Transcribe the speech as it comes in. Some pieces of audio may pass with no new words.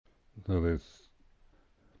So there's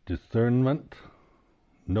discernment,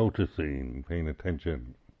 noticing, paying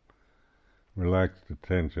attention, relaxed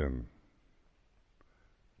attention,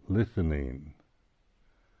 listening.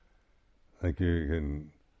 Like I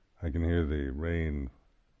can hear the rain,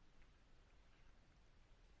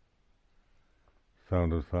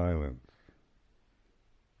 sound of silence.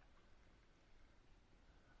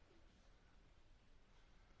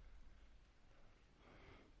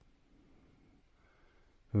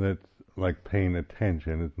 So that's like paying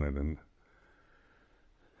attention, isn't it? And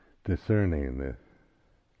discerning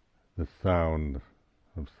the sound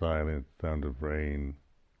of silence, sound of rain.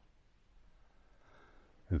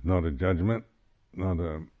 It's not a judgment, not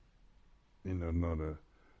a, the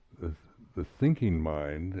thinking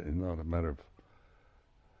mind is not a matter of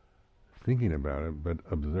thinking about it, but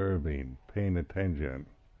observing, paying attention,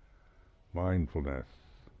 mindfulness.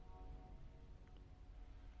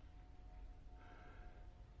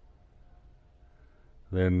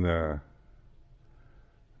 Then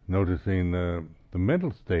noticing the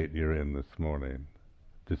mental state you're in this morning,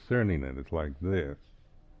 discerning it. It's like this.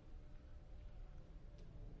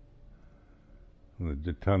 The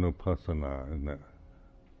Jatanupassana, isn't it?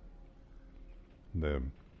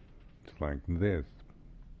 It's like this.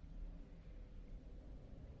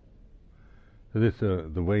 So this,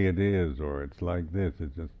 the way it is, or it's like this.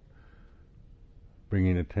 It's just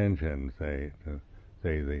bringing attention, say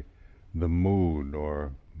the mood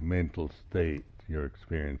or mental state you're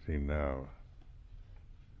experiencing now.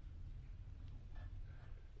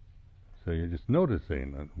 So you're just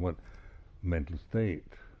noticing what mental state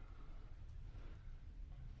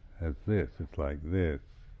has this. It's like this.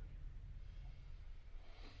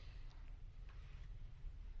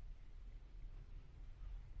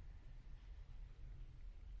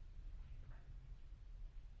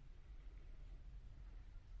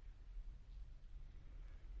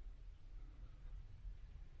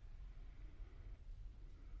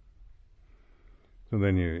 So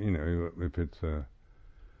then if it's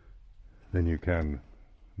then you can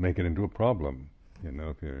make it into a problem.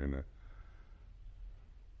 If you're in a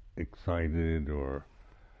excited or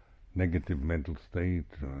negative mental state,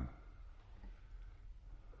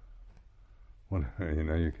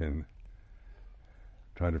 you can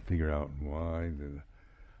try to figure out why.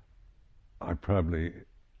 I probably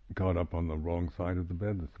got up on the wrong side of the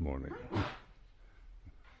bed this morning.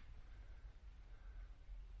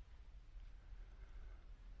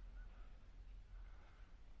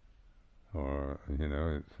 Or,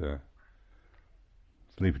 it's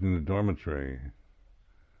sleeping in the dormitory.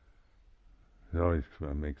 It always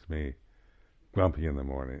makes me grumpy in the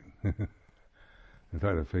morning. I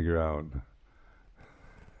try to figure out.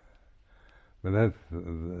 But this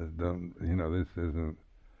isn't,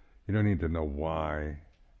 you don't need to know why,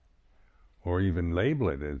 or even label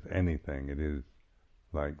it as anything. It is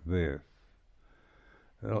like this.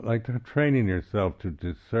 Like training yourself to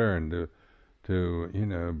discern, to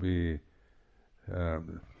be,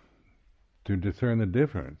 to discern the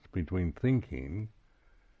difference between thinking,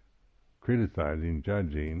 criticizing,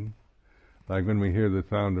 judging. Like when we hear the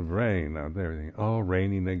sound of rain out there, we think, oh,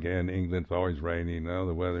 raining again, England's always raining, oh,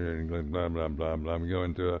 the weather in England, blah, blah, blah, blah. We go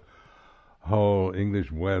into a whole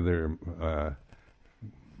English weather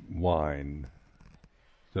whine.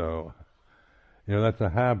 So, that's a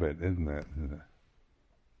habit, isn't it?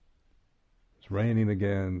 It's raining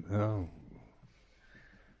again, oh.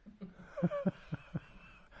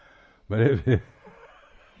 But if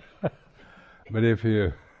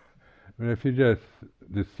you just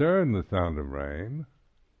discern the sound of rain,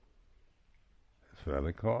 it's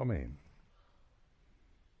fairly calming.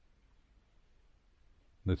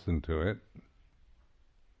 Listen to it.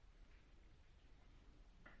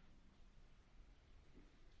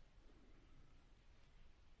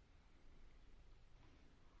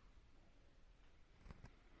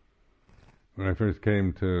 When I first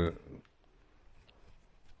came to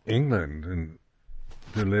England and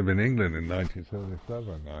to live in England in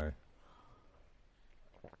 1977, I've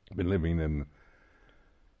been living in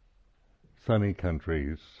sunny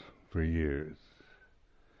countries for years.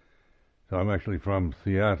 So I'm actually from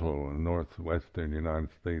Seattle, in northwestern United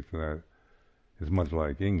States, and that is much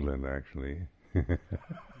like England, actually.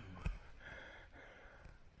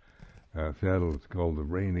 Seattle is called the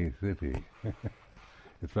rainy city.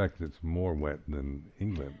 In fact, it's more wet than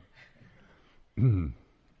England.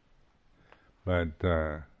 But,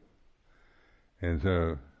 and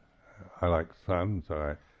so I like sun, so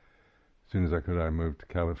as soon as I could, I moved to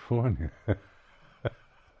California.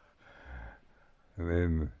 And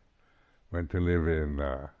then went to live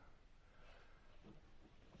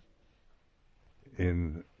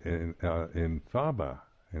in Saba,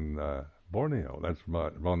 in Borneo. That's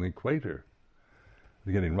on the equator.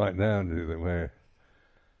 It's getting right down to where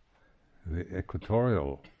the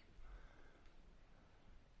equatorial,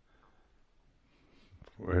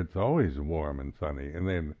 where it's always warm and sunny, and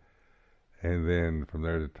then from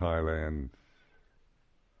there to Thailand,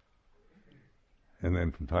 and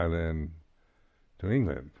then from Thailand to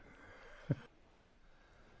England.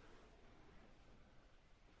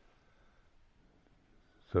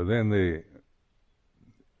 So then I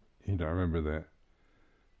remember that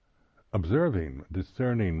observing,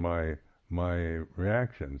 discerning my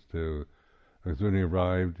reactions to, because when we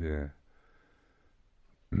arrived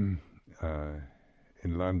in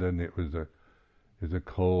London, it was a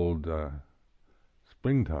cold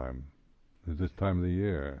springtime. It was this time of the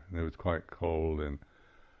year, and it was quite cold. And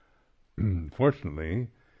fortunately,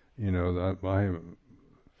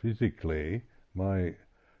 physically, my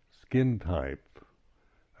skin type,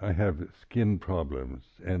 I have skin problems,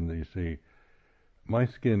 and you see, my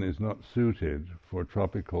skin is not suited for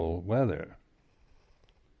tropical weather.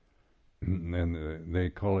 And they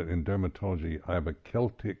call it in dermatology, I have a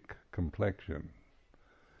Celtic complexion.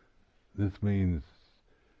 This means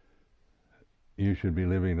you should be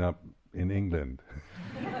living up in England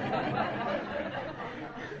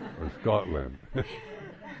or Scotland.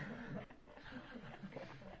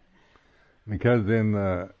 Because in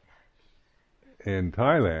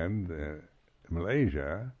Thailand,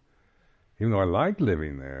 Malaysia, even though I liked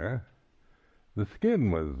living there, the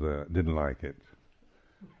skin didn't like it.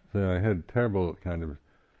 So I had terrible kind of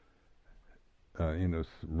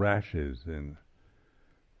rashes and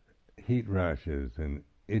heat rashes and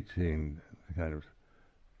itching kind of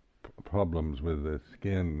problems with the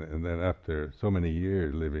skin. And then after so many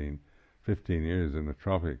years living, 15 years in the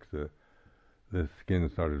tropics, the skin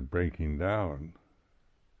started breaking down.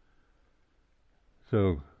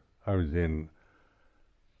 So I was in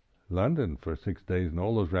London for 6 days, and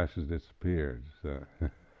all those rashes disappeared. So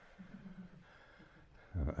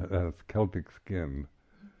that's Celtic skin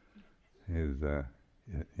is,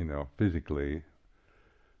 physically,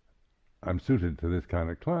 I'm suited to this kind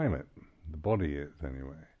of climate. The body is,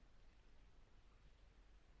 anyway.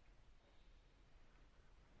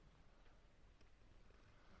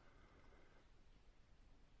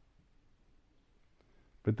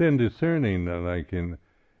 But then discerning, like in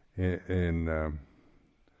the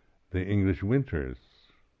English winters,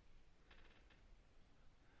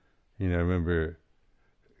 I remember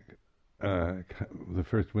the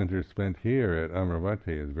first winter spent here at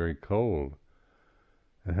Amaravati is very cold.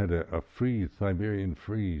 It had a Siberian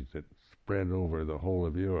freeze that spread over the whole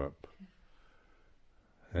of Europe.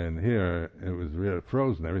 And here it was really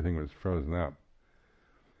frozen, everything was frozen up.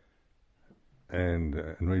 And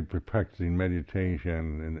we'd be practicing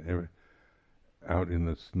meditation and out in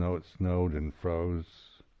the snow. It snowed and froze,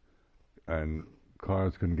 and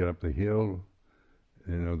cars couldn't get up the hill,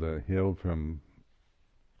 the hill from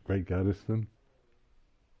Great Gaddiston.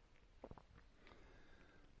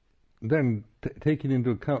 Then taking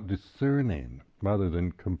into account discerning rather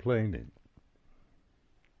than complaining.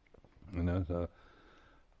 So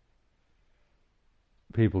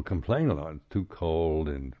people complain a lot. It's too cold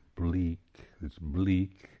and bleak. It's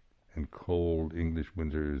bleak and cold. English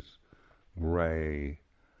winters, grey.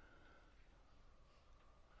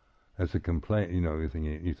 That's a complaint.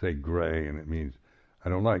 You say grey, and it means I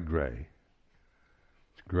don't like grey.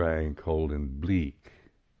 It's grey and cold and bleak.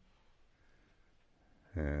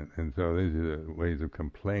 And so these are the ways of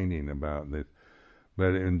complaining about this.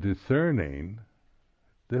 But in discerning,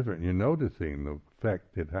 different. You're noticing the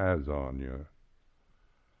effect it has on you.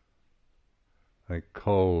 Like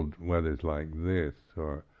cold weather's like this,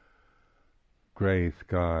 or grey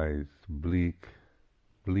skies,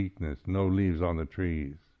 bleakness, no leaves on the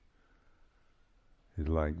trees is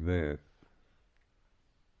like this.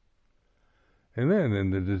 And then in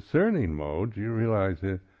the discerning mode, you realize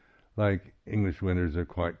that like English winters are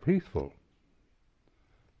quite peaceful,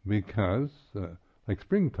 because like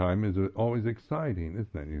springtime is always exciting,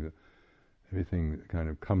 isn't it? Everything kind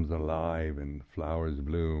of comes alive and flowers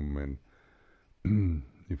bloom and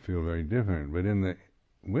you feel very different. But in the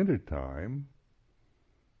winter time,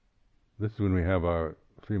 this is when we have our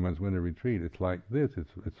 3 months winter retreat. It's like this.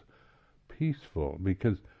 It's peaceful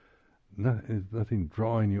because there's nothing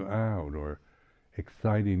drawing you out or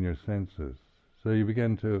exciting your senses. So you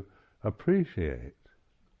begin to appreciate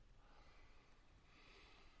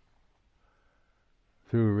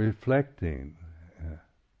through reflecting,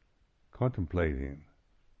 contemplating,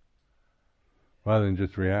 rather than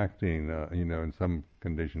just reacting, in some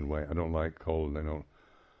conditioned way. I don't like cold.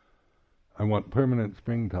 I want permanent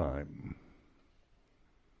springtime.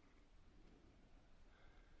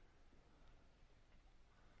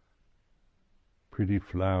 pretty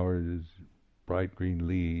flowers, bright green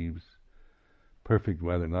leaves, perfect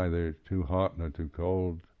weather, neither too hot nor too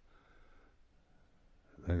cold.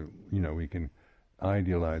 We can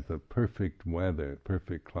idealize the perfect weather,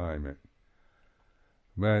 perfect climate.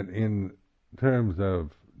 But in terms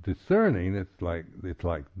of discerning, it's like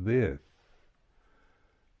this.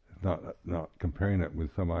 It's not comparing it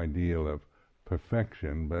with some ideal of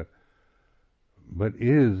perfection, but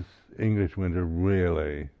is English winter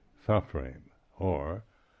really suffering? Or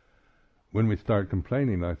when we start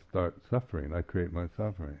complaining, I start suffering. I create my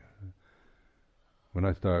suffering. When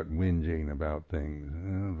I start whinging about things,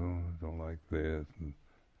 don't like this, and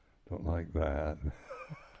don't like that.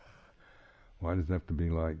 Why does it have to be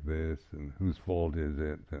like this? And whose fault is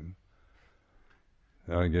it? And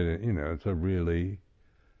I get it. It's a really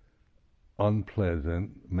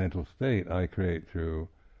unpleasant mental state I create through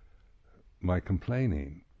my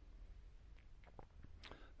complaining.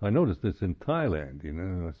 I noticed this in Thailand.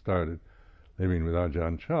 I started living with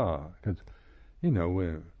Ajahn because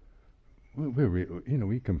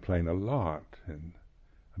we complain a lot and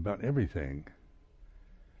about everything,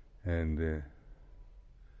 and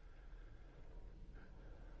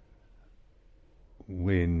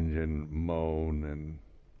whinge and moan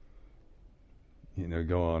and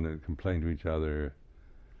go on and complain to each other,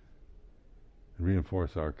 and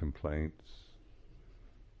reinforce our complaints.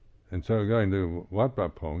 And so going to Wat Pah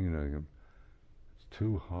Pong, it's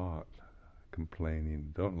too hot,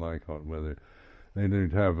 complaining, don't like hot weather. They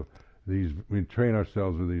didn't have these. We train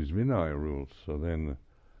ourselves with these Vinaya rules.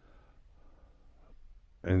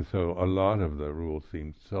 And so a lot of the rules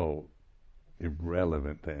seem so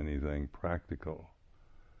irrelevant to anything practical.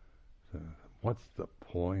 So what's the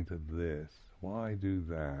point of this? Why do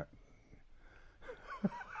that?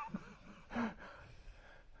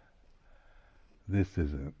 This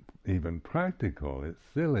isn't even practical. It's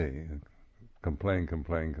silly. Complain.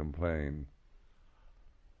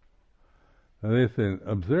 This in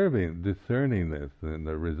observing, discerning this, and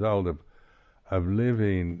the result of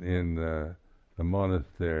living in the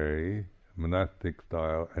monastery, monastic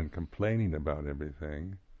style, and complaining about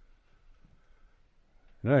everything,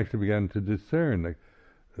 and I actually began to discern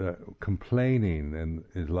the complaining and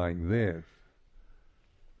is like this.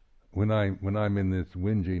 When I'm in this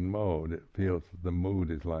whinging mode, it feels the mood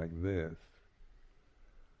is like this.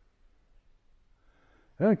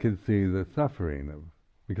 And I can see the suffering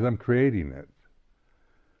because I'm creating it.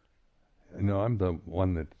 I'm the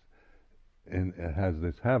one that has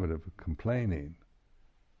this habit of complaining.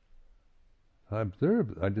 I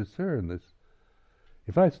discern this.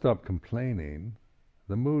 If I stop complaining,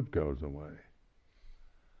 the mood goes away.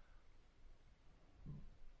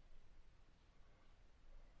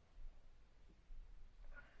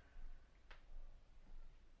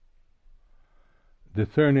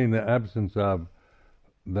 Discerning the absence of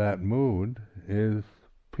that mood is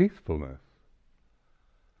peacefulness.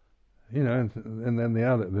 And then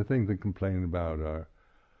the things they complain about are,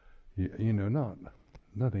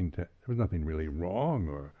 nothing. There was nothing really wrong,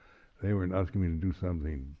 or they weren't asking me to do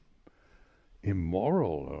something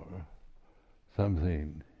immoral or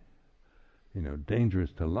something,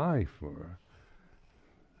 dangerous to life, or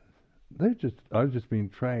I was just being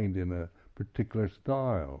trained in a particular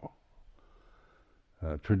style,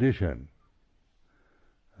 tradition,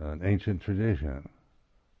 an ancient tradition.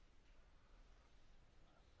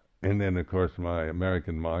 And then, of course, my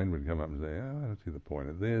American mind would come up and say, I don't see the point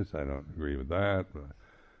of this, I don't agree with that,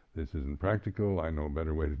 this isn't practical, I know a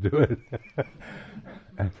better way to do it.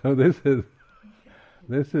 And so this is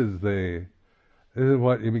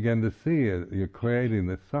what you begin to see, you're creating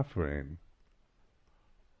this suffering.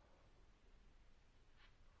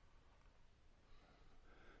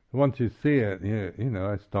 Once you see it,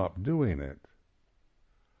 I stopped doing it,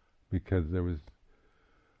 because there was,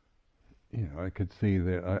 I could see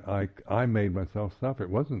that I made myself suffer. It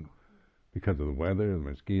wasn't because of the weather, the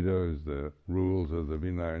mosquitoes, the rules of the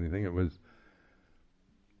Vinaya or anything. It was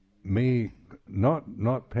me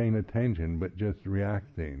not paying attention, but just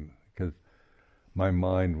reacting, because my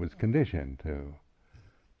mind was conditioned to,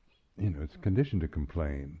 it's conditioned to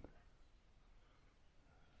complain.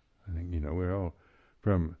 I think, we're all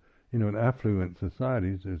from, in affluent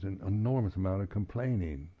societies, there's an enormous amount of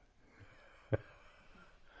complaining.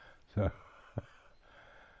 So,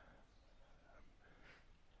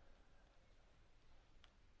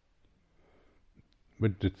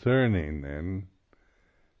 but discerning then,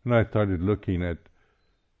 and I started looking at,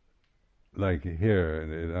 like here in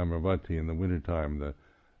Amaravati in the wintertime,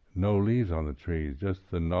 no leaves on the trees, just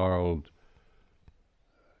the gnarled,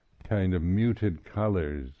 kind of muted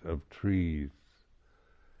colors of trees.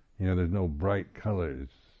 There's no bright colors.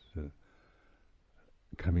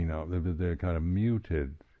 coming out. They're kind of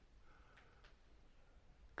muted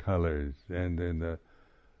colors, and then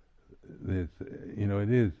this,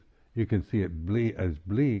 it is. You can see it as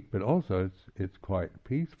bleak, but also it's quite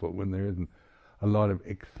peaceful when there isn't a lot of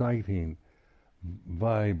exciting,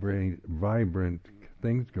 vibrant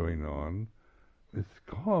things going on. It's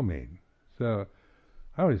calming. So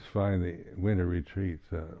I always find the winter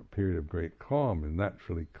retreats a period of great calm and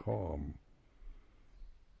naturally calm.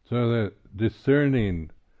 So the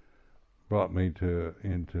discerning brought me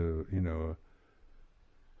into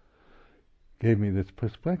gave me this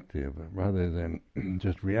perspective rather than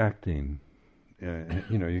just reacting.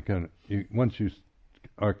 Once you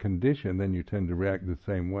are conditioned, then you tend to react the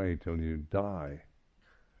same way till you die.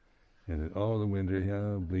 And the winter,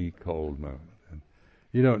 yeah, bleak, cold, no. And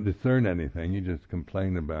you don't discern anything. You just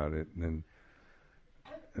complain about it, and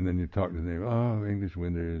then you talk to the neighbor. Oh, English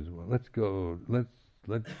winter is. Well, let's go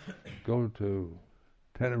to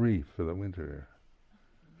Tenerife for the winter,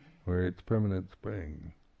 where it's permanent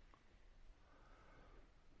spring.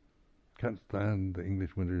 Can't stand the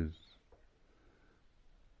English winters.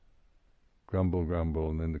 Grumble,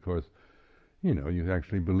 and then of course, you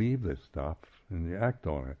actually believe this stuff and you act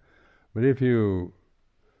on it. But if you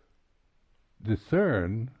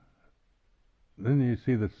discern, then you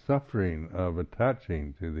see the suffering of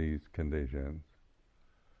attaching to these conditions,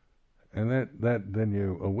 and that then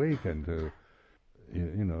you awaken to,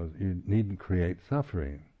 you needn't create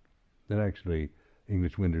suffering. That actually,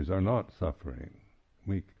 English winters are not suffering.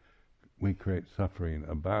 We create suffering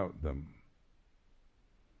about them.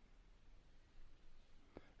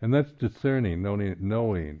 And that's discerning,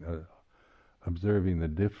 knowing, observing the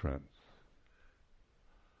difference.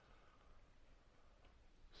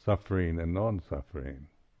 Suffering and non-suffering.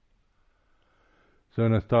 So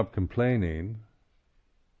when I stop complaining,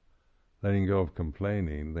 letting go of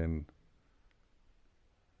complaining, then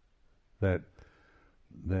that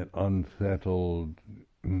unsettled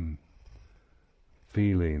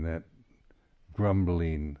feeling, that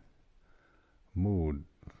grumbling mood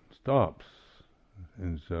stops.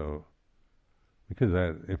 And so, because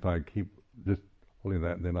if I keep just holding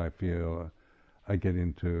that, then I feel I get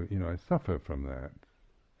into, I suffer from that,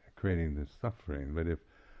 creating this suffering. But if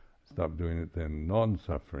I stop doing it, then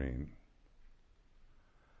non-suffering,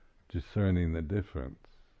 discerning the difference.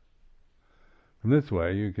 From this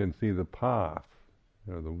way, you can see the path,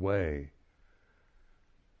 the way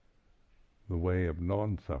of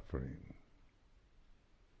non-suffering.